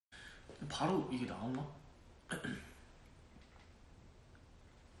바로 이게 나오나?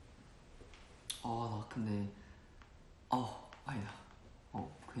 나 근데 아니다.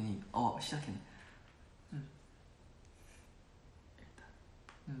 괜히 시작했네. 일단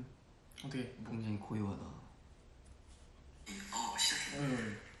어떻게 굉장히 고요하다.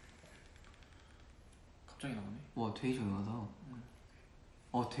 시작했네. 갑자기 나오네. 와 되게 조용하다.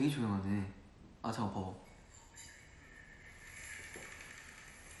 되게 조용하네. 잠깐 봐봐.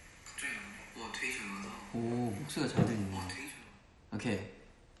 갑자기 나오네. 와 되게 조용하다. 오 목소리가 잘 들리네. 와 되게 조용. 오케이.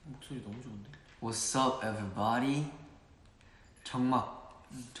 목소리 너무 좋은데? What's up everybody? 정막에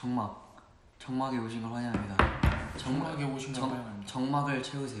오신 걸 환영합니다. 정막에 오신 걸 환영합니다. 정막을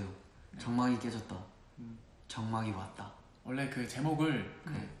채우세요. 정막이 깨졌다. 정막이 왔다. 원래 그 제목을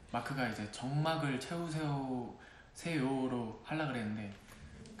마크가 이제 정막을 채우세요로 하려 그랬는데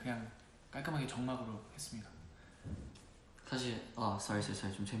그냥 깔끔하게 정막으로 했습니다. 사실 sorry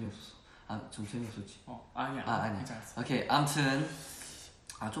좀 재미없었어. 좀 재미없었지. 아니야. 괜찮았어. 오케이 아무튼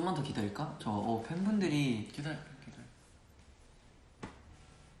좀만 더 기다릴까? 저 팬분들이 기다려.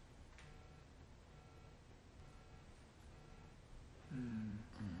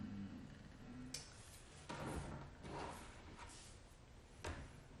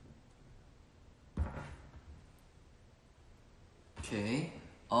 오케이.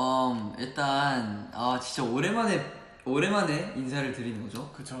 일단 진짜 오랜만에 인사를 드리는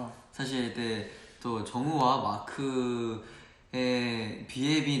거죠. 그쵸. 사실 이때 또 정우와 마크의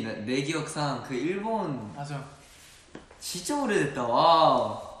비앱이 내 기억상 그 일본 맞아. 진짜 오래됐다.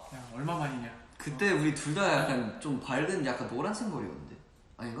 와. 야 얼마 만이냐. 그때 우리 둘 다 약간 좀 밝은 약간 노란색 머리였는데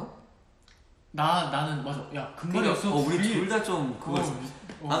아닌가? 나는 맞아. 야 금발이었어. 우리 둘 다 좀 그거였어.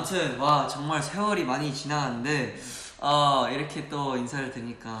 아무튼 와 정말 세월이 많이 지나갔는데 이렇게 또 인사를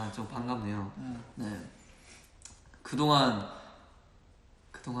드리니까 좀 반갑네요. 네. 그동안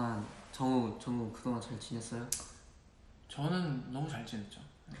정우 그동안 잘 지냈어요? 저는 너무 잘 지냈죠.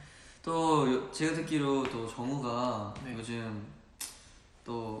 또 제가 듣기로 또 정우가 요즘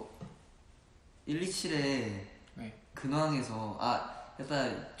또 127에 근황에서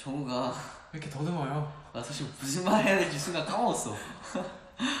일단 정우가 왜 이렇게 더듬어요? 나 사실 무슨 말 해야 될지 순간 까먹었어.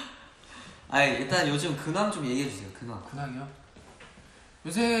 일단 요즘 근황 좀 얘기해주세요. 근황이요?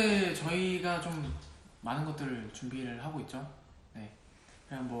 요새 저희가 좀 많은 것들을 준비를 하고 있죠. 네.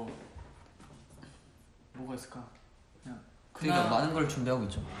 그냥 뭐가 있을까? 그러니까 많은 걸 준비하고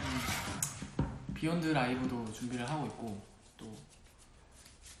있죠. 비욘드 라이브도 준비를 하고 있고 또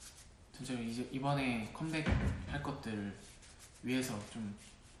진짜 이제 이번에 컴백할 것들을 위해서 좀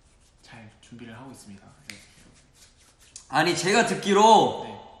잘 준비를 하고 있습니다. 아니 제가 듣기로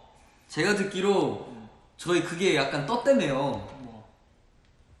저희 그게 약간 떴다며요. 뭐?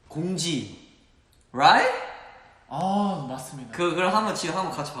 공지, right? 맞습니다. 그걸 지금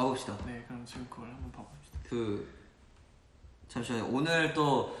한번 같이 봐봅시다. 네, 그럼 지금 그걸 한번 봐봅시다. 잠시만요. 오늘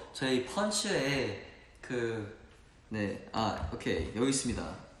또 저희 펀치에 오케이 여기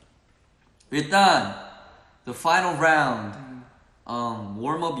있습니다. 일단 the final round,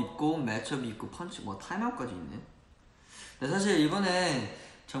 웜업 있고 매치업 있고 펀치 타임아웃까지 있네. 사실 이번에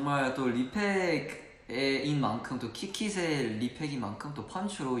정말 또 리팩인 만큼 또 키킷의 리팩인 만큼 또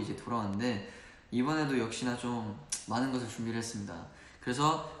펀치로 이제 돌아왔는데 이번에도 역시나 좀 많은 것을 준비를 했습니다.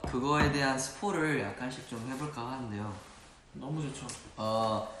 그래서 그거에 대한 스포를 약간씩 좀 해볼까 하는데요. 너무 좋죠.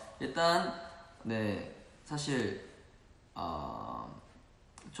 일단 사실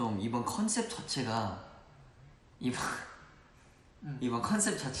좀 이번 컨셉 자체가 이번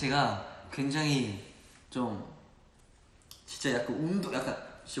컨셉 자체가 굉장히 좀 진짜 약간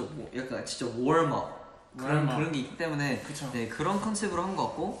약간 진짜 웜업 그런 게 있기 때문에 그런 컨셉으로 한 것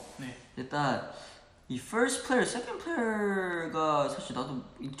같고 일단 이 first player, second player가 사실 나도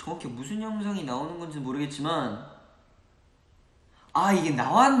정확히 무슨 영상이 나오는 건지 모르겠지만 이게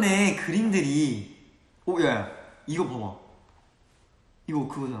나왔네 그림들이. 야 이거 봐봐. 이거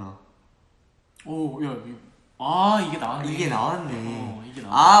그거잖아. 이게 나왔네. 이게 나왔네. 이게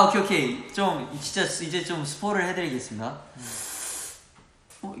나왔네. 오케이. 좀 진짜 이제 좀 스포를 해드리겠습니다.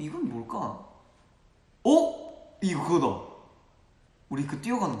 이건 뭘까? 이거 그거다. 우리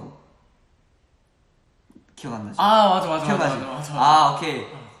뛰어가는 거. 기억 안 나지? 맞아. 기억나지? 오케이.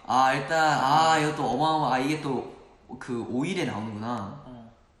 일단 이것도 어마어마. 이게 또 그 5일에 나오는구나.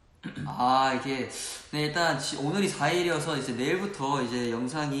 이게 일단 오늘이 4일이어서 이제 내일부터 이제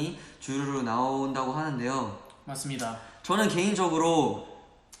영상이 주르르 나온다고 하는데요. 맞습니다. 저는 개인적으로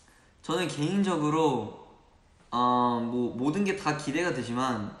모든 게 다 기대가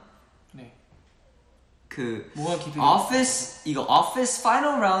되지만 뭐가 기대? 오피스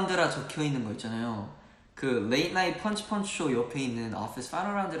파이널 라운드라 적혀 있는 거 있잖아요. 그 레이트 나이트 펀치 펀치 쇼 옆에 있는 오피스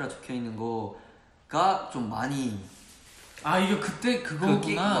파이널 라운드라 적혀 있는 거가 좀 많이 이거 그때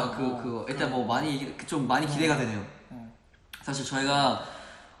그거구나. 그거 일단 뭐 많이 좀 많이 기대가 되네요. 사실 저희가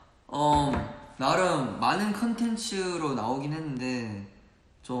나름 많은 컨텐츠로 나오긴 했는데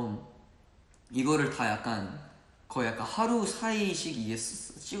좀 이거를 다 약간 거의 약간 하루 사이씩 이게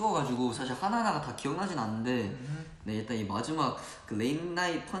찍어가지고 사실 하나하나가 다 기억나진 않는데 네 일단 이 마지막 그 레이트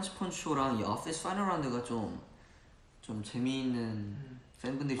나이트 펀치 펀치 쇼랑 이 오피스 파이널 라운드가 좀 재미있는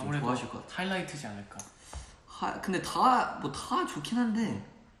팬분들이 좀 좋아하실 것 같아요. 하이라이트지 않을까. 근데 다 좋긴 한데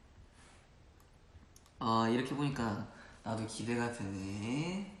이렇게 보니까 나도 기대가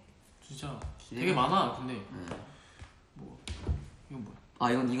되네. 진짜 되게 많아. 근데 뭐 이건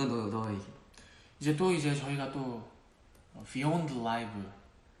뭐야? 이건 너 얘기. 이제 또 저희가 또 Beyond Live.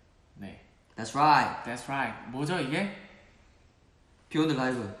 네. That's right. That's right. 뭐죠 이게? Beyond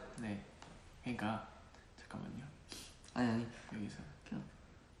Live. 네. 그러니까 잠깐만요. 아니 여기서 그냥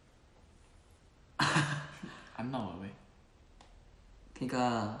안 나와 왜?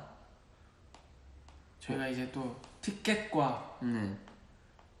 그러니까 저희가 이제 또 티켓과 네.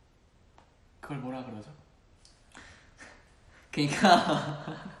 그걸 뭐라 그러죠?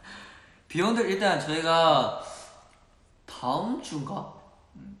 그러니까 비욘드 일단 저희가 다음 주인가?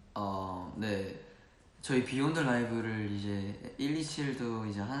 네. 저희 비욘드 라이브를 이제 127도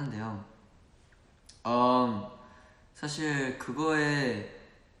이제 하는데요. 사실 그거에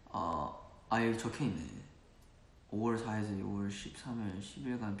여기 적혀 있네. 5월 4일에서 5월 13일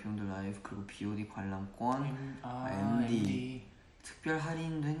 10일간 비욘드 라이브 그리고 BOD 관람권 MD 특별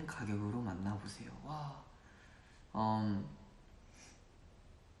할인된 가격으로 만나보세요. 와.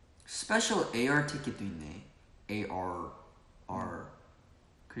 스페셜 AR 티켓도 있네. AR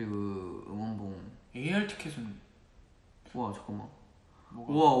그리고 응원봉. AR 티켓은 와 잠깐만.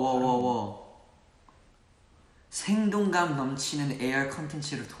 뭐가 와. 생동감 넘치는 AR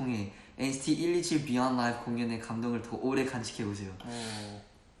컨텐츠를 통해 NCT 127 Beyond Live 공연의 감동을 더 오래 간직해보세요.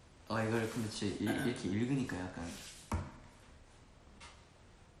 이걸 근데 진짜 이렇게 읽으니까 약간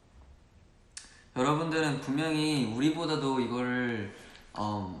여러분들은 분명히 우리보다도 이거를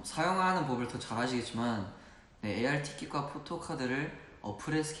사용하는 법을 더 잘 아시겠지만 네, AR 티켓과 포토카드를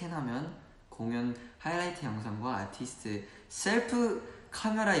어플에 스캔하면 공연 하이라이트 영상과 아티스트 셀프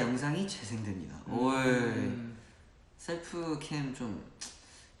카메라 영상이 재생됩니다. 셀프 캠 좀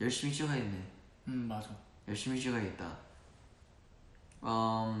열심히 찍어야겠네. 맞아. 열심히 찍어야겠다.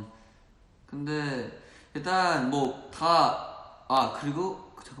 근데 일단 뭐 다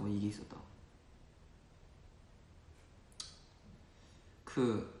그리고 잠깐만 이게 있었다.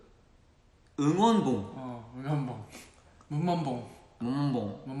 그 응원봉. 응원봉.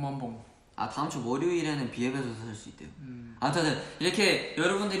 문만봉. 다음 주 월요일에는 비앱에서 살 수 있대요. 아무튼 이렇게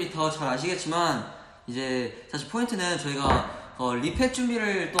여러분들이 더 잘 아시겠지만 이제 사실 포인트는 저희가 리팩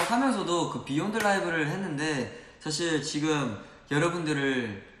준비를 또 하면서도 그 비욘드 라이브를 했는데 사실 지금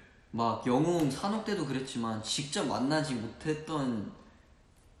여러분들을 막 영웅 산옥 때도 그랬지만 직접 만나지 못했던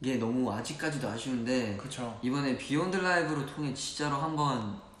게 너무 아직까지도 아쉬운데 그쵸. 이번에 비욘드 라이브로 통해 진짜로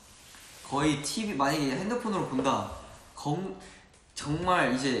한번 거의 TV 만약에 핸드폰으로 본다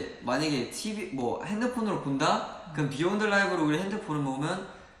정말 이제 만약에 TV 뭐 핸드폰으로 본다 그럼 비욘드 라이브로 우리 핸드폰을 보면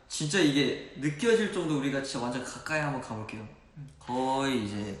진짜 이게 느껴질 정도 우리가 진짜 완전 가까이 한번 가볼게요. 거의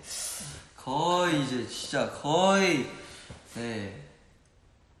이제 진짜 거의 네.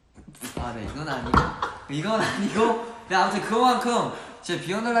 네 이건 아니고 네 아무튼 그만큼 제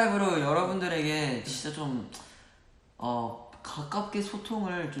비욘드 라이브로 여러분들에게 진짜 좀 가깝게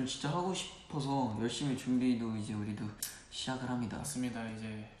소통을 좀 진짜 하고 싶어서 열심히 준비도 이제 우리도 시작을 합니다. 맞습니다.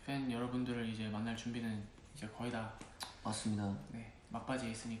 이제 팬 여러분들을 이제 만날 준비는 이제 거의 다 맞습니다. 네,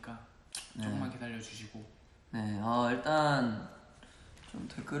 막바지에 있으니까 네. 조금만 기다려 주시고. 네, 일단 좀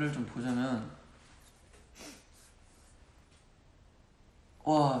댓글을 좀 보자면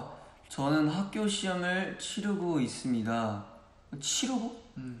저는 학교 시험을 치르고 있습니다. 치르고?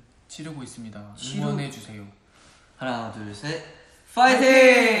 치르고 있습니다. 응원해 주세요. 하나, 둘, 셋,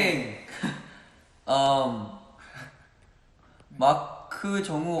 파이팅! 마크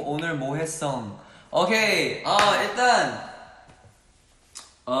정우 오늘 뭐 했어? 오케이. 일단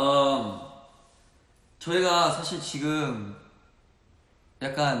저희가 사실 지금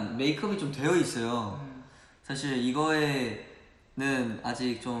약간 메이크업이 좀 되어 있어요. 사실 이거에는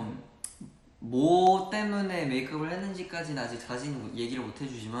아직 좀 뭐 때문에 메이크업을 했는지까지는 아직 자세히 얘기를 못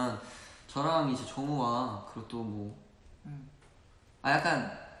해주지만 저랑 이제 정우와 그리고 또 뭐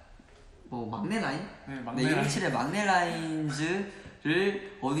약간 뭐 막내 라인? 막내 라인. 127의 막내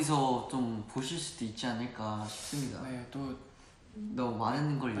라인즈를 어디서 좀 보실 수도 있지 않을까 싶습니다. 네, 또 너무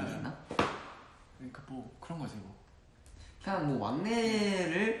많은 걸 얘기했나? 그러니까 뭐 그런 거지 뭐. 그냥 뭐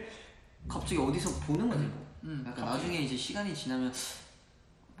막내를 갑자기 어디서 보는 거지 뭐. 약간 갑자기. 나중에 이제 시간이 지나면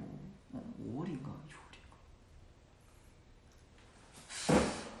뭐 5월인가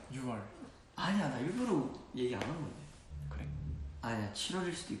 6월인가. 6월. 아니야 나 일부러 얘기 안 한 건데. 그래? 아니야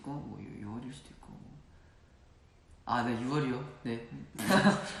 7월일 수도 있고 뭐 6월일 수도 있고. 아 네 6월이요. 네.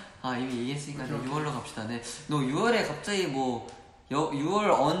 아 이미 얘기했으니까 네, 6월로 갑시다. 네. 너 6월에 갑자기 뭐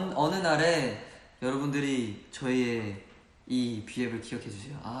 6월 어느 날에 여러분들이 저희의 이 비앱을 기억해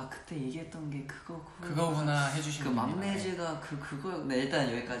주세요. 아 그때 얘기했던 게 그거구나 해주시면 그 막내즈가 그거. 네 일단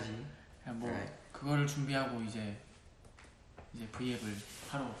여기까지. 뭐 right. 그거를 준비하고 이제 V앱을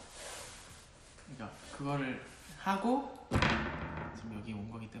하러. 그러니까 그거를 하고 지금 여기 온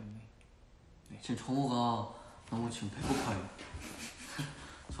거기 때문에. 네. 지금 정우가 너무 지금 배고파요.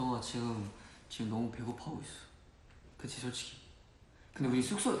 정우가 지금 너무 배고파하고 있어. 그치 솔직히. 근데 우리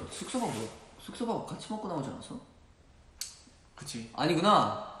숙소밥 같이 먹고 나오지 않았어? 그치.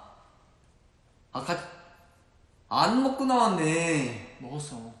 아니구나. 안 먹고 나왔네.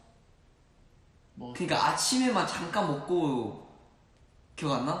 먹었어. 그러니까 아침에만 잠깐 먹고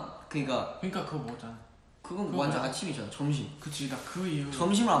기억 안 나? 그러니까 그거 먹었잖아. 그건 완전 아침이잖아. 점심. 그치. 나 그 이후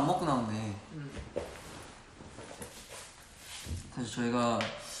점심을 안 먹고 나왔네. 사실 저희가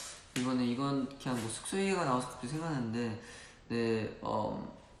이건 그냥 뭐 숙소 얘기가 나와서 갑자기 생각났는데, 네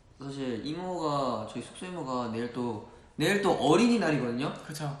사실 저희 숙소 이모가 내일 또 어린이날이거든요.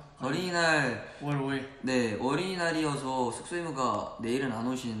 그쵸. 어린이날 5월 5일. 네 어린이날이어서 숙소 이모가 내일은 안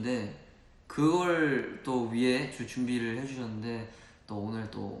오시는데 그걸 또 위해 준비를 해주셨는데, 또 오늘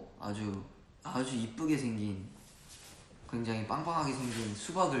또 아주 이쁘게 생긴 굉장히 빵빵하게 생긴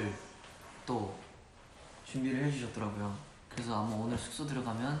수박을 또 준비를 해주셨더라고요. 그래서 아마 오늘 숙소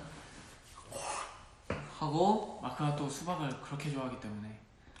들어가면 하고, 마크가 또 수박을 그렇게 좋아하기 때문에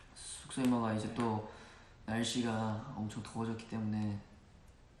숙소 이모가 이제 또 날씨가 엄청 더워졌기 때문에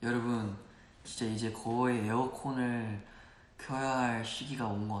여러분 진짜 이제 거의 에어컨을 켜야 할 시기가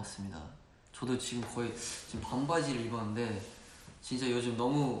온 것 같습니다. 저도 지금 거의 반바지를 입었는데 진짜 요즘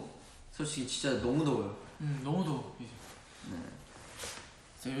너무 솔직히 진짜 너무 더워요. 너무 더워 이제. 네.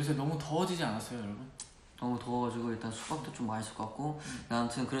 진짜 요새 너무 더워지지 않았어요, 여러분? 너무 더워가지고 일단 수박도 좀 맛있을 것 같고. 네,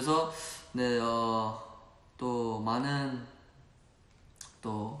 아무튼 그래서 네 또 많은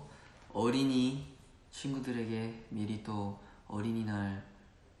또 어린이 친구들에게 미리 또 어린이날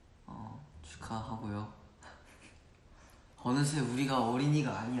축하하고요. 어느새 우리가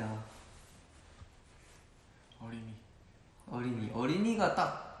어린이가 아니야. 어린이가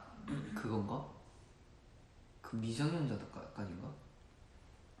딱 그건가? 그 미성년자까지인가?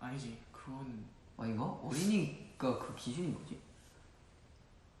 아니지, 그건 아닌가? 어린이가 그 기준이 뭐지?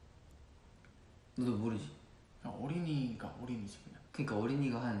 너도 모르지? 그냥 어린이가 어린이지 그냥. 그러니까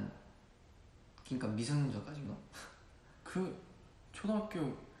어린이가 그러니까 미성년자까지인가? 그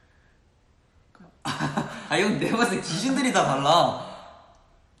초등학교. 아 이건 내가 봤을 때 기준들이 다 달라.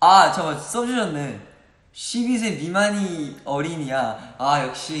 아 잠깐만 써주셨네. 12세 미만이 어린이야. 아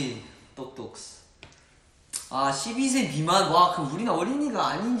역시 똑똑. 아 12세 미만. 와 그럼 우리는 어린이가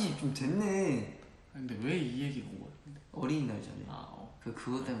아닌지 좀 됐네. 근데 왜 이 얘기가 온 거야? 근데? 어린이날이잖아요.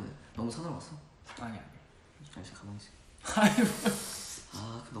 그거 때문에 너무 서늘었어? 아니. 잠시 가만히 있어. 아이고.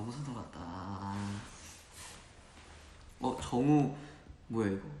 그 너무 서늘었다. 정우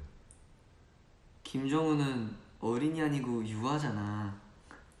뭐야 이거? 김정우는 어린이 아니고 유아잖아.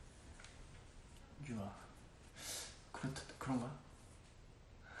 유아. 그런가?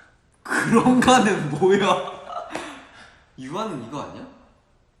 그런가는 뭐야? 유아는 이거 아니야?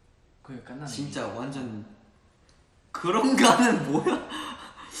 그게 끝나네. 진짜 완전 그런가는 뭐야?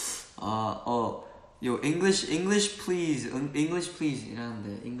 Yo, English please, English please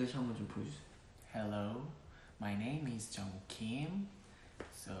이라는데 English 한번 좀 보여주세요. Hello, my name is Jungwoo Kim.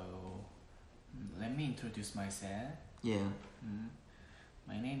 So let me introduce myself. Yeah.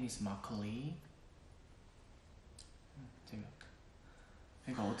 My name is Macaulay. 재미없다.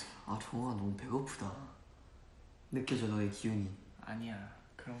 그러니까 어떻게? 정우가 너무 배고프다. 느껴져 너의 기운이. 아니야,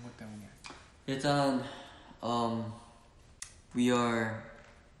 그런 것 때문이야. 일단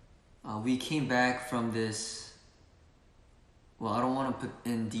we came back from this. Well, I don't want to put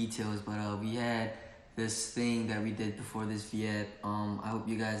in details, but we had this thing that we did before this Viet. I hope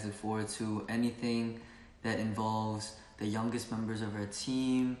you guys look forward to anything that involves the youngest members of our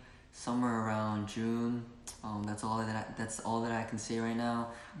team. Somewhere around June. That's all that I can say right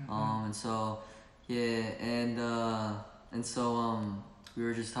now. And so yeah, and so we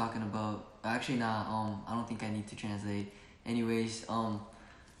were just talking about. Actually, nah. I don't think I need to translate. Anyways,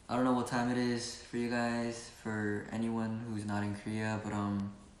 I don't know what time it is for you guys, for anyone who's not in Korea, but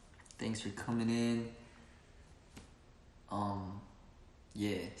Thanks for coming in.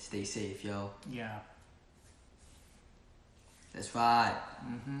 Yeah, stay safe, yo. Yeah. That's right.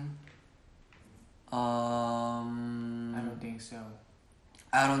 I don't think so.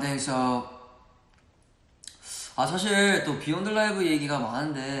 I don't think so. 아 사실 또 비욘드 라이브 얘기가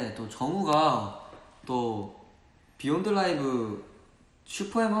많은데 또 정우가 또 비욘드 라이브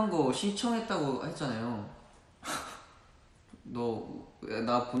슈퍼엠 한 거 신청했다고 했잖아요. 너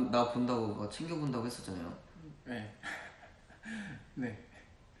나 본다고 막 챙겨본다고 했었잖아요. 네. 네.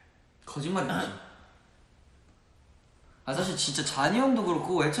 거짓말이지. 아 사실 진짜 잔이 형도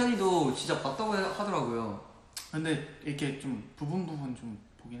그렇고 애찬이도 진짜 봤다고 하더라고요. 근데 이렇게 좀 부분 좀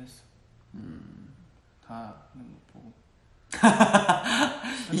보긴 했어. 다는 못 보고.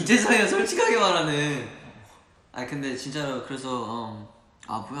 이제서야 솔직하게 말하네. 아 근데 진짜로 그래서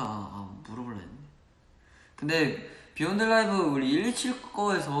아 뭐야 물어볼라 했네. 근데 비욘드 라이브 우리 127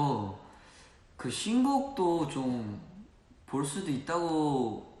 거에서 그 신곡도 좀 볼 수도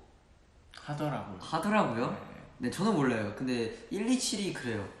있다고 하더라고요. 네 저는 몰라요. 근데 127이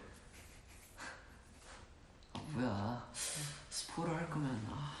그래요. 아 뭐야 스포를 할 거면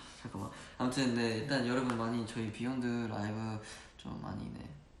잠깐만. 아무튼 네 일단 여러분 많이 저희 비욘드 라이브 좀 많이 네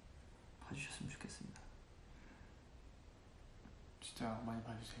봐주셨으면 좋겠습니다. 진짜 많이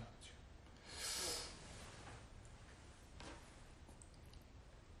봐주세요. 지금.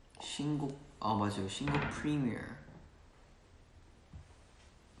 신곡 맞아요. 신곡 프리미어.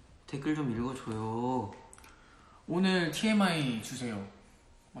 댓글 좀 읽어줘요. 오늘 TMI 주세요,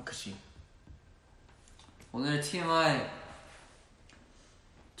 마크 씨. 오늘 TMI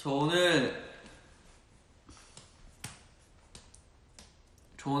저 오늘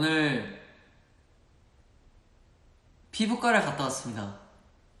피부과를 갔다 왔습니다.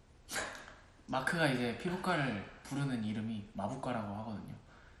 마크가 이제 피부과를 부르는 이름이 마부과라고 하거든요.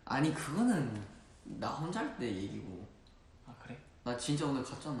 아니 그거는 나 혼자 할 때 얘기고. 아 그래? 나 진짜 오늘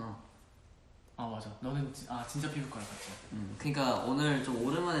갔잖아. 아 맞아. 너는 진짜 피부과를 갔지. 그러니까 오늘 좀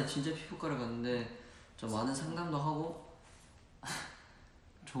오랜만에 진짜 피부과를 갔는데 좀 많은 상담도 하고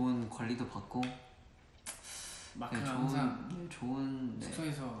좋은 관리도 받고. 마크가 네, 항상 좋은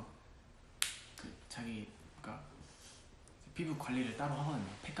숙소에서 그 그러니까 피부 관리를 따로 하거든요.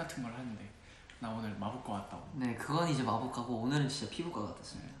 팩 같은 걸 하는데 나 오늘 마부과 왔다고. 네 그건 이제 마법과고 오늘은 진짜 피부과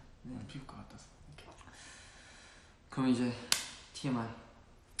갔었습니다. 네. 오늘 피부과 갔다 왔어. 그럼 이제 TMI.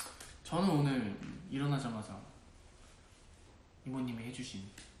 저는 오늘 일어나자마자 이모님이 해주신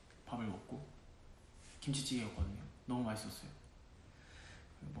밥을 먹고 김치찌개였거든요. 너무 맛있었어요.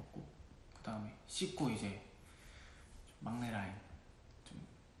 먹고 그 다음에 씻고 이제 막내 라인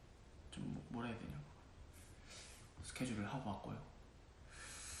좀 뭐라 해야 되냐 스케줄을 하고 왔고요.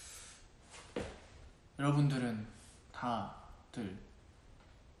 여러분들은 다들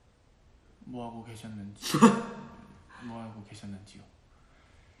뭐 하고 계셨는지요?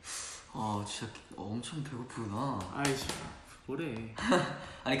 진짜 엄청 배고프구나. 아이씨 뭐래.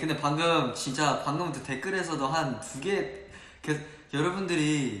 아니 근데 방금 댓글에서도 한 2개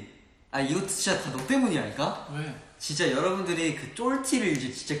여러분들이 이거 진짜 다 너 때문이랄까? 왜? 진짜 여러분들이 그 쫄티를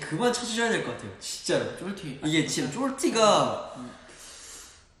이제 진짜 그만 찾으셔야 될 것 같아요. 진짜로. 쫄티. 이게 진짜 쫄티가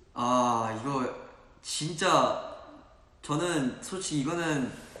이거 진짜 저는 솔직히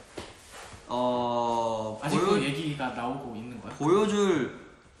이거는 아직도 얘기가 나오고 있는 거야?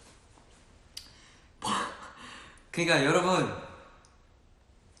 그러니까 여러분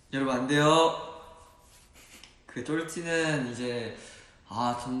안 돼요. 그 쫄티는 이제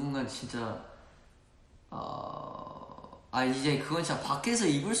당분간 진짜 이제 그건 진짜 밖에서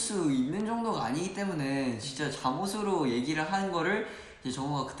입을 수 있는 정도가 아니기 때문에 진짜 잠옷으로 얘기를 하는 거를 이제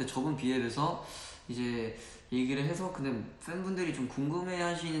정우가 그때 저번 비앱에서 이제 얘기를 해서 근데 팬분들이 좀 궁금해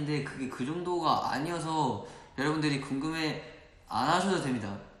하시는데 그게 그 정도가 아니어서 여러분들이 궁금해 안 하셔도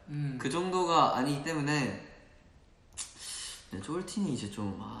됩니다. 그 정도가 아니기 때문에 네, 쫄티는 이제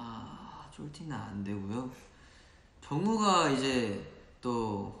좀 쫄티는 안 되고요. 정우가 이제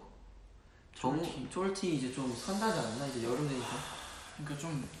또 쫄티 이제 좀 산다지 않나? 이제 여름 되니까. 그러니까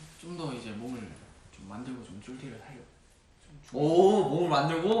좀 더 이제 몸을 좀 만들고 좀 쫄티를 하려고. 오 몸을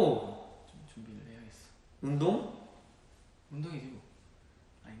만들고 좀 준비를 해야겠어. 운동이지 뭐.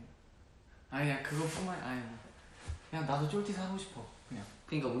 아니야 그것뿐만 그냥 나도 쫄티 사고 싶어 그냥.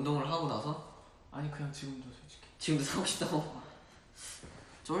 그러니까 운동을 하고 나서? 아니 그냥 지금도 솔직히. 지금도 사고 싶다고?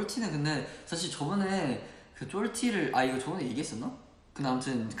 쫄티는 근데 사실 저번에 그 쫄티를 이거 저번에 얘기했었나? 근데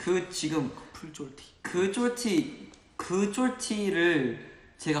아무튼 지금 풀쫄티. 그 쫄티를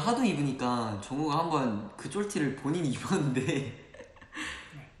제가 하도 입으니까 정우가 한번 그 쫄티를 본인이 입었는데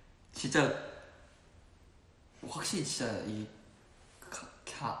진짜 확실히 진짜 이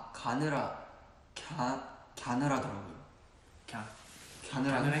갸느라더라고요.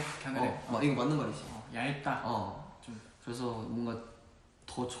 갸느래? 이거 맞는 말이지. 얇다. 좀. 그래서 뭔가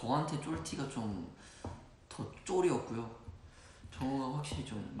더 저한테 쫄티가 좀 더 쫄이었고요. 정우가 확실히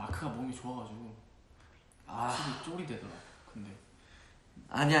좀 마크가 몸이 좋아가지고 확실히 쫄이 되더라. 근데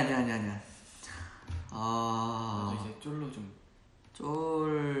아니야. 나도 이제 쫄로 좀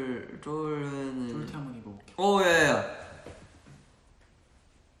쫄은 쫄티 한번 입어볼게. 야야.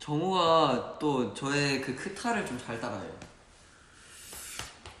 정우가 또 저의 그 크타를 좀 잘 따라해요.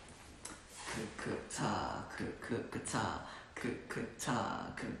 크차.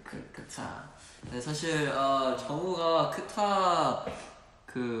 네, 사실 정우가 크타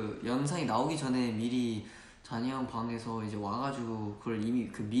그 영상이 나오기 전에 미리 잔이 형 방에서 이제 와가지고 그걸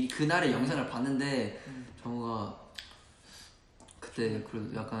이미 미리 그날의 영상을 봤는데 정우가 그때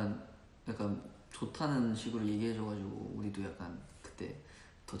그 약간 좋다는 식으로 얘기해줘가지고 우리도 약간 그때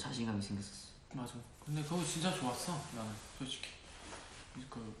더 자신감이 생겼었어. 맞아. 근데 그거 진짜 좋았어. 나는 솔직히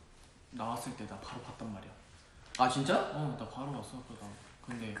그 나왔을 때 나 바로 봤단 말이야. 아 진짜? 나 바로 봤어.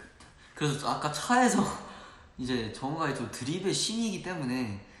 근데 그래서 아까 차에서 이제 정우가 또 드립의 신이기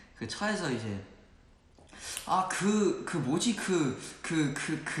때문에 그 차에서 이제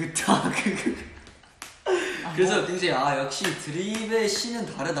그래서 굉장히 역시 드립의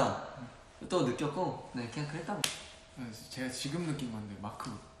신은 다르다 또 느꼈고 네 그냥 그랬다고. 제가 지금 느낀 건데 마크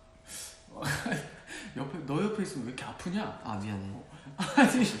너 옆에 있으면 왜 이렇게 아프냐? 미안해.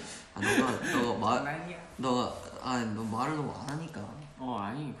 아니 너 말을 너무 안 하니까.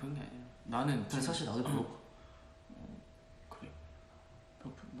 아니 그런 게 아니야. 나는 근데 사실 나도 배고파. 그래.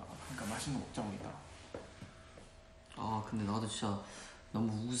 그러니까 맛있는 거 먹자고 이따. 근데 나도 진짜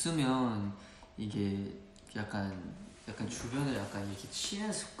너무 웃으면 이게 약간 주변에 약간 이렇게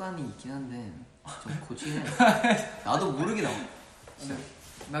치는 습관이 있긴 한데 좀 고치네. 나도 모르게 나와.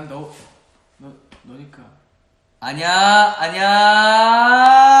 난 너니까. 아니야.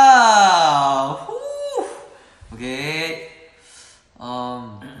 오케이.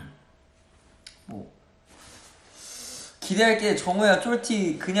 뭐 기대할게. 정우야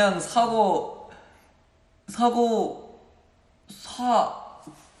쫄티 그냥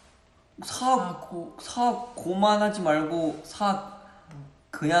고만하지 말고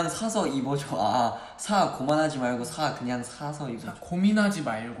그냥 사서 입어줘. 고만하지 말고 그냥 사서 입어줘. 고민하지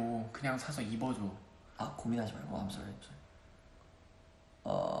말고 그냥 사서 입어줘. 고민하지 말고. I'm sorry.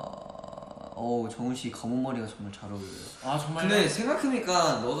 정우씨 검은 머리가 정말 잘 어울려요. 정말. 근데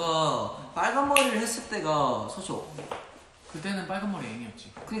생각해보니까 너가 빨간 머리를 했을 때가 사실 그때는 빨간 머리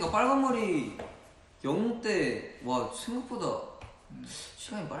N이었지. 그러니까 빨간 머리 영웅 때 생각보다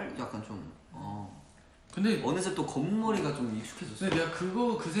시간이 약간 좀 근데 어느새 또 검은 머리가 좀 익숙해졌어. 근데 내가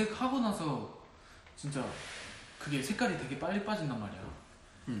그 색 하고 나서 진짜 그게 색깔이 되게 빨리 빠진단 말이야.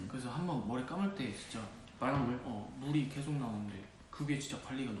 그래서 한번 머리 감을 때 진짜 빨간 물? 물이 계속 나오는데 그게 진짜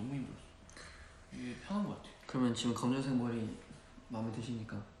관리가 너무 힘들었어. 이게 편한 것 같아. 그러면 지금 검정색 머리 마음에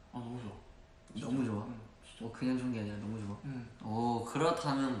드십니까? 너무 좋아. 진짜. 너무 좋아? 그냥 좋은 게 아니라 너무 좋아?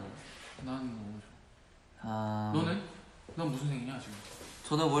 그렇다면 뭐 난 너무 좋아. 너는? 넌 무슨 색이냐 지금?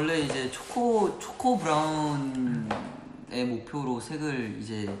 저는 원래 이제 초코 브라운의 목표로 색을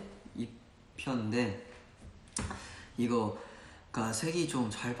이제 입혔는데 이거가 색이 좀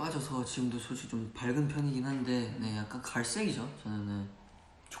잘 빠져서 지금도 솔직히 좀 밝은 편이긴 한데 네 약간 갈색이죠 저는.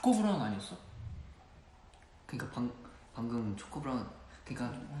 초코 브라운 아니었어? 그러니까 방금 초코 브라운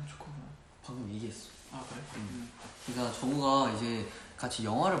그러니까 초코 브라운 방금 얘기했어. 그래? 그러니까 정우가 이제 같이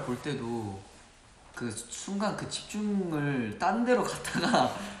영화를 볼 때도 그 순간 그 집중을 딴 데로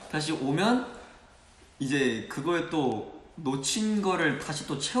갔다가 다시 오면 이제 그거에 또 놓친 거를 다시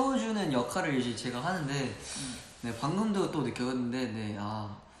또 채워주는 역할을 이제 제가 하는데 네 방금도 또 느꼈는데 네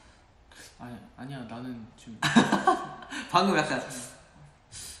아니야 나는 지금 방금 약간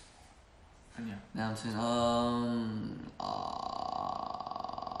아니야. 네 아무튼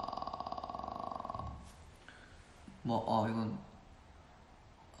이건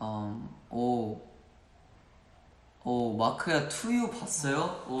마크야 투유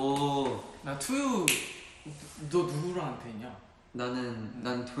봤어요? 나 투유 너 누구랑한테 있냐?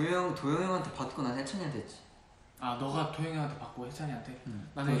 난 도영 형한테 받고 난 해찬이한테 했지. 너가 도영이 형한테 받고 해찬이한테?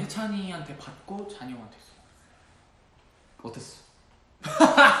 나는 해찬이한테 받고 잔이 형한테 했어. 어땠어?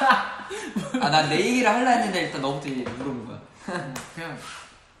 난 내 얘기를 하려 했는데 일단 너부터 물어본 거야.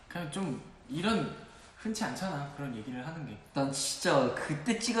 그냥 좀 이런 흔치 않잖아 그런 얘기를 하는 게. 난 진짜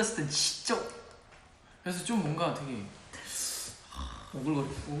그때 찍었을 땐 진짜 그래서 좀 뭔가 되게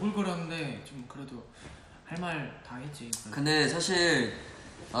오글거렸는데 좀 그래도 할 말 다 했지. 근데 사실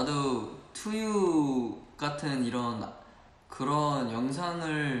나도 투유 같은 이런 그런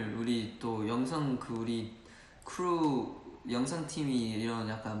영상을 우리 또 영상 우리 크루 영상팀이 이런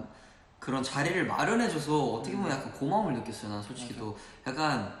약간 그런 자리를 마련해줘서 어떻게 보면 약간 고마움을 느꼈어요. 난 솔직히 또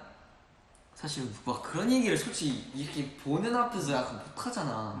약간 사실 막 그런 얘기를 솔직히 이렇게 보는 앞에서 약간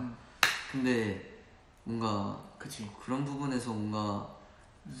못하잖아. 근데 뭔가 그치. 그런 부분에서 뭔가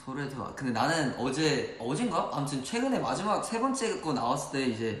서로에 더 근데 나는 어젠가? 아무튼 최근에 마지막 세 번째 거 나왔을 때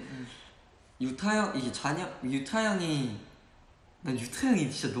이제 유타 형 이게 유타 형이 난 유타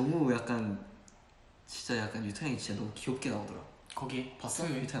형이 진짜 너무 약간 유타 형이 진짜 너무 귀엽게 나오더라. 거기 봤어?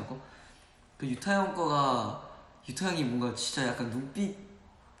 유타 형 거? 그 유타 형 거가 유타 형이 뭔가 진짜 약간 눈빛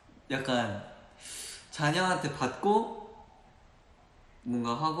약간 잔영한테 받고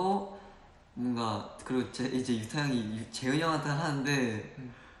뭔가 하고 뭔가 그리고 이제 유타 형이 재현이 형한테 하는데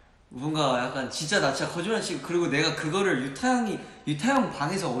뭔가 약간 진짜 나 진짜 거짓말치고 그리고 내가 그거를 유타 형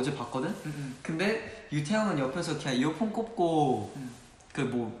방에서 어제 봤거든? 근데 유타 형은 옆에서 그냥 이어폰 꼽고 그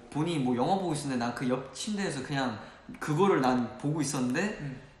뭐 본인이 뭐 영화 보고 있었는데 난 그 옆 침대에서 그냥 그거를 난 보고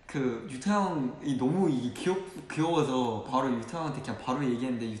있었는데 그 유타 형이 너무 이게 귀여워서 바로 유타 형한테 그냥 바로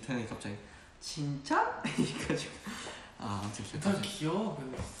얘기했는데 유타 형이 갑자기 진짜? 이래가지고 아 아무튼 유타 귀여워.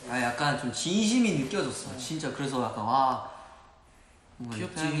 아 약간 좀 진심이 느껴졌어. 진짜 그래서 약간 와 뭔가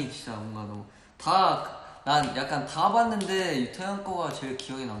유타 형이 진짜 뭔가 너무 난 약간 다 봤는데 유타 형 거가 제일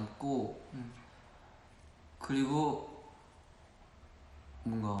기억에 남고 그리고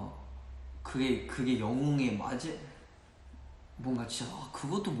뭔가 그게 영웅의 뭔가 진짜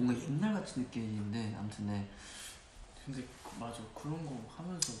그것도 뭔가 옛날 같은 느낌인데 아무튼 네. 근데 맞아 그런 거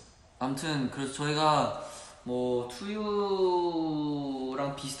하면서 아무튼 그래서 저희가 뭐 투유랑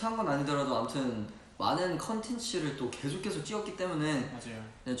비슷한 건 아니더라도 아무튼 많은 컨텐츠를 또 계속 찍었기 때문에 맞아요.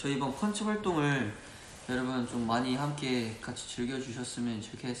 네, 저희 이번 펀치 활동을 여러분 좀 많이 함께 같이 즐겨주셨으면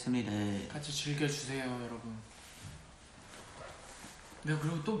좋겠습니다. 같이 즐겨주세요 여러분. 내가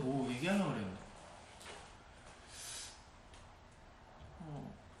그리고 또 뭐 얘기하려고 그랬는데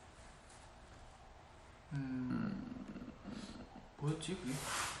뭐였지 그게?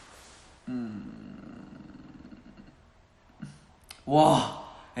 와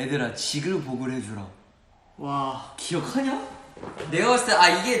애들아 지글보글 해주라. 와 기억하냐? 내가 봤을 때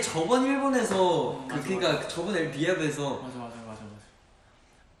이게 저번 일본에서 그러니까 저번 리앱에서 맞아.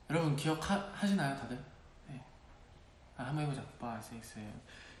 여러분 기억하시나요 다들? 네. 한번 해보자. 5, 6, 7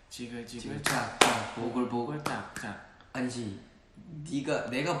 지글지글 짝짝 보글보글 짝짝. 아니지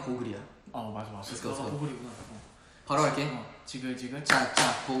내가 보글이야. 맞아. 너가 보글이구나. 바로 할게. 지글지글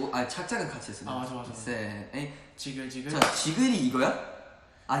짝짝 보글 착짝은 같이 했어. 맞아. 셋 지글지글. 자 지글이 이거야?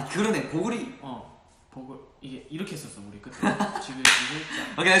 그러네 보글이. 보글 이게 이렇게 했었어 우리 끝에. 지글지글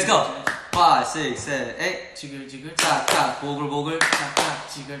짝. 오케이 렛츠고. 5, 6, 7 8 지글지글 짝짝 보글보글 짝짝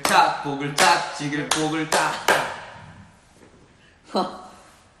지글 짝 보글 짝 지글보글 짝.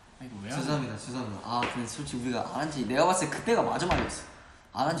 이거 왜 죄송합니다. 근데 솔직히 우리가 안 한지 내가 봤을 때 그때가 마지막이었어.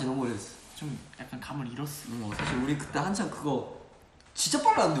 안 한지 너무 오래됐어. 좀 약간 감을 잃었어. 사실 우리 그때 한참 그거 진짜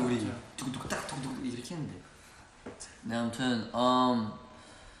빨랐는데 우리 두구두구 딱 두구두구 이렇게 했는데. 네 아무튼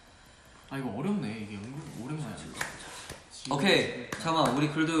이거 어렵네 이게 은근 오랜만이야. 오케이 잠깐만 우리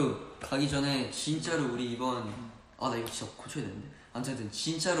그래도 가기 전에 진짜로 우리 이번 나 이거 진짜 고쳐야 되는데 아무튼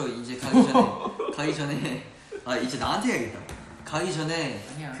진짜로 이제 가기 전에 이제 나한테 해야겠다. 가기 전에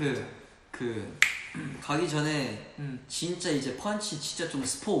아니야. 가기 전에 진짜 이제 펀치 진짜 좀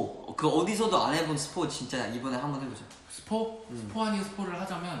스포 어디서도 안 해본 스포 진짜 이번에 한번 해보자. 스포? 스포 아닌 스포를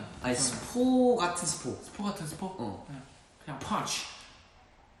하자면 스포 같은 스포. 스포 같은 스포? 그냥 펀치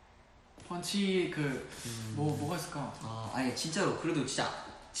뭐가 있을까? 아니 진짜로 그래도 진짜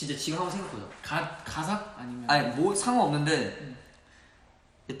지금 한번 생각해보자. 가사? 아니면 뭐 상관없는데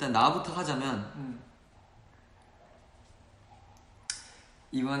일단 나부터 하자면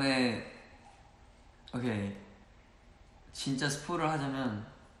이번에 오케이 진짜 스포를 하자면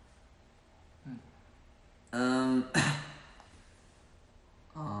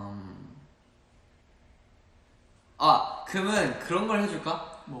그러면 그런 걸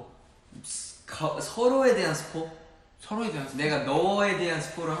해줄까? 뭐? 서로에 대한 스포? 서로에 대한 스포? 내가 너에 대한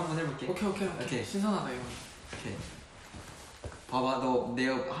스포를 한번 해볼게. 오케이. 신선하다 이거. 오케이. 봐봐 너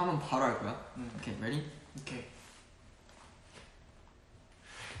내가 하면 바로 할 거야. 오케이 ready? 오케이.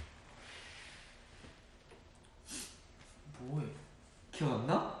 뭐해? 기억 안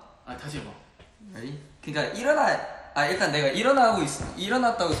나? 다시 해봐. ready? 그러니까 일단 내가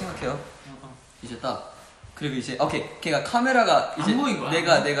일어났다고 생각해요. 이제 딱 그리고 이제 오케이 그러니까 카메라가 이제 안 보인 거야?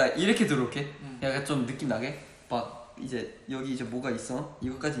 내가 이렇게 들어올게. 약간 좀 느낌 나게 막 이제 여기 이제 뭐가 있어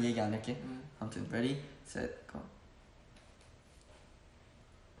이것까지 얘기 안 할게. 아무튼 ready set go.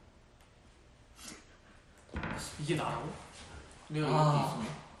 이게 나라고? 내가 이렇게 있으면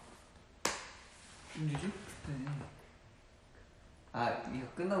힘들지? 네. 이거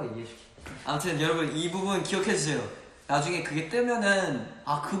끝나고 얘기해줄게. 아무튼 여러분 이 부분 기억해주세요. 나중에 그게 뜨면은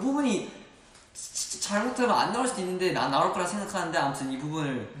그 부분이 진짜 잘못하면 안 나올 수도 있는데 나 나올 거라 생각하는데 아무튼 이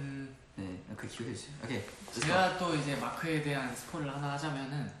부분을 네, 그 기억해주세요. 오케이. 제가 또 이제 마크에 대한 스포를 하나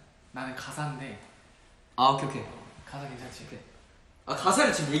하자면은 나는 가사인데. 오케이. 가사 괜찮지? 오케이.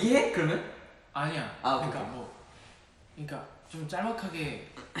 가사를 지금 얘기해? 그러면? 아니야. 그러니까 오케이. 그러니까 좀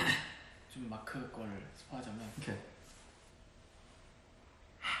짤막하게 좀 마크 거를 스포하자면. 오케이.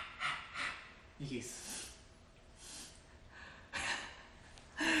 이게 있어.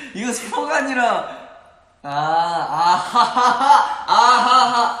 이거 스포가 아니라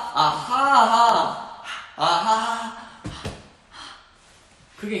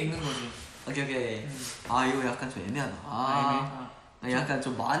그게 있는 거지. 오케이. 이거 약간 좀 애매하다. 약간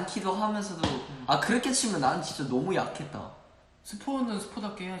좀 많기도 하면서도 그렇게 치면 난 진짜 너무 약했다. 스포는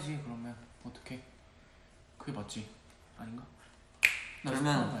스포답게 해야지. 그러면 어떻게? 그게 맞지? 아닌가?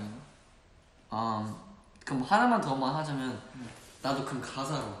 그러면 그럼 하나만 더만 하자면 나도 그럼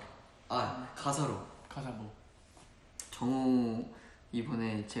가사로 가사 뭐? 정우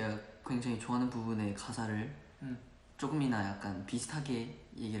이번에 제가 굉장히 좋아하는 부분의 가사를 조금이나 약간 비슷하게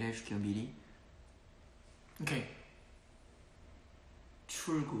얘기를 해줄게요. 미리. 오케이.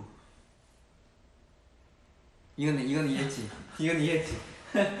 출구. 이건 이해했지? 이건 이해했지?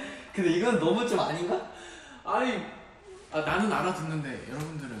 근데 이건 너무 좀 아닌가? 아니 나는 알아듣는데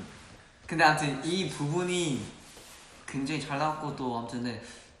여러분들은. 근데 아무튼 이 부분이 굉장히 잘 나왔고 또 아무튼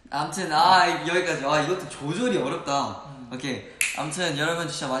여기까지. 이것도 조절이 어렵다. 오케이. 아무튼 여러분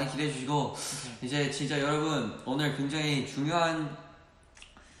진짜 많이 기대해 주시고 이제 진짜 여러분 오늘 굉장히 중요한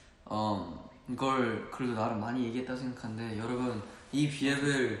걸 그래도 나름 많이 얘기했다고 생각하는데 여러분 이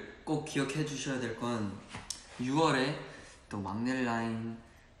비앱을 꼭 기억해 주셔야 될 건 6월에 또 막내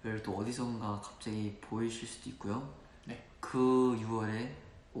라인을 또 어디선가 갑자기 보이실 수도 있고요. 네. 그 6월에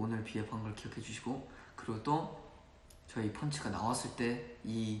오늘 비앱한 걸 기억해 주시고 그리고 또 저희 펀치가 나왔을 때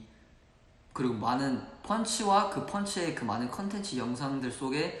그리고 많은 펀치와 그 펀치의 그 많은 컨텐츠 영상들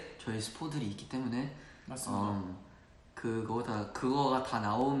속에 저희 스포들이 있기 때문에 맞습니다. 그거가 다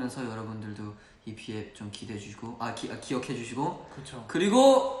나오면서 여러분들도 이 비앱 좀 기대해 주시고 기억해 주시고 그렇죠.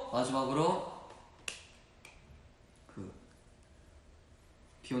 그리고 마지막으로 그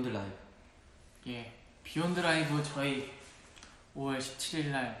비욘드 라이브. 예, 비욘드 라이브 저희 5월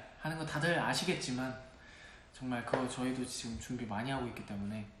 17일 날 하는 거 다들 아시겠지만 정말 그거 저희도 지금 준비 많이 하고 있기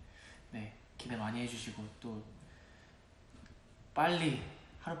때문에 네, 기대 많이 해주시고 또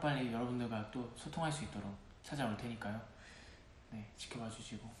하루빨리 여러분들과 또 소통할 수 있도록 찾아올 테니까요. 네, 지켜봐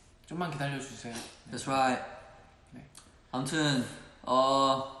주시고 좀만 기다려 주세요. 네. That's right. 네. 아무튼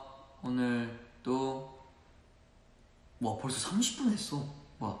오늘 또 벌써 30분 했어.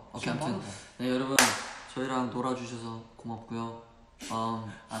 오케이. 아무튼 네, 여러분 저희랑 놀아주셔서 고맙고요.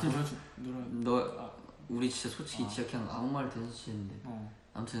 우리 진짜 솔직히 진짜 그냥 아무 말 대잔치했는데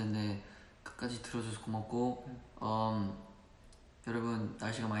아무튼 네, 끝까지 들어줘서 고맙고 여러분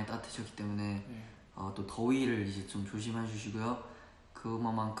날씨가 많이 따뜻해졌기 때문에 또 더위를 이제 좀 조심해 주시고요.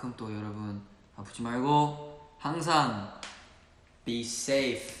 그만큼 또 여러분 아프지 말고 항상 be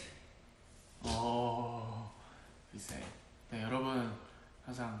safe. be safe. 네, 여러분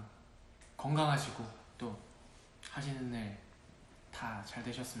항상 건강하시고 또 하시는 일 다 잘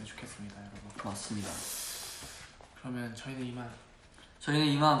되셨으면 좋겠습니다, 여러분. 맞습니다. 그러면 저희는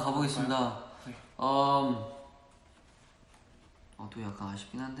이만 가보겠습니다. 네. 또 약간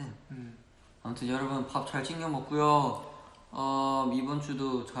아쉽긴 한데 아무튼 여러분 밥 잘 챙겨 먹고요. 이번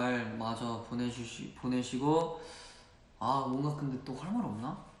주도 잘 마저 보내시고 뭔가 근데 또 할 말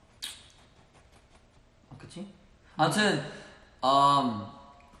없나? 그치? 아무튼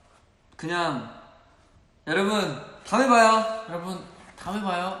그냥 여러분 다음에 봐요.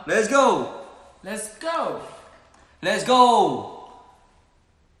 Let's go.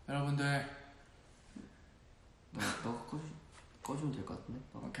 여러분들 너가 꺼주면 될 것 같은데?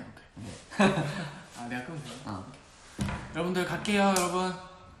 오케이. 네. 내가 끄면 돼. 여러분들 갈게요. 여러분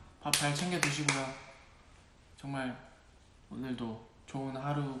밥 잘 챙겨 드시고요. 정말 오늘도 좋은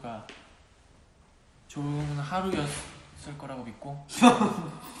하루였을 거라고 믿고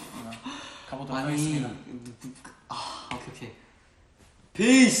가보도록 하겠습니다. 오케이.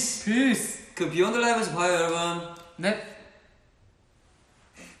 Peace. 그 비욘드 라이브에서 봐요, 여러분. 네.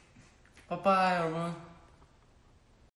 빠빠이 여러분.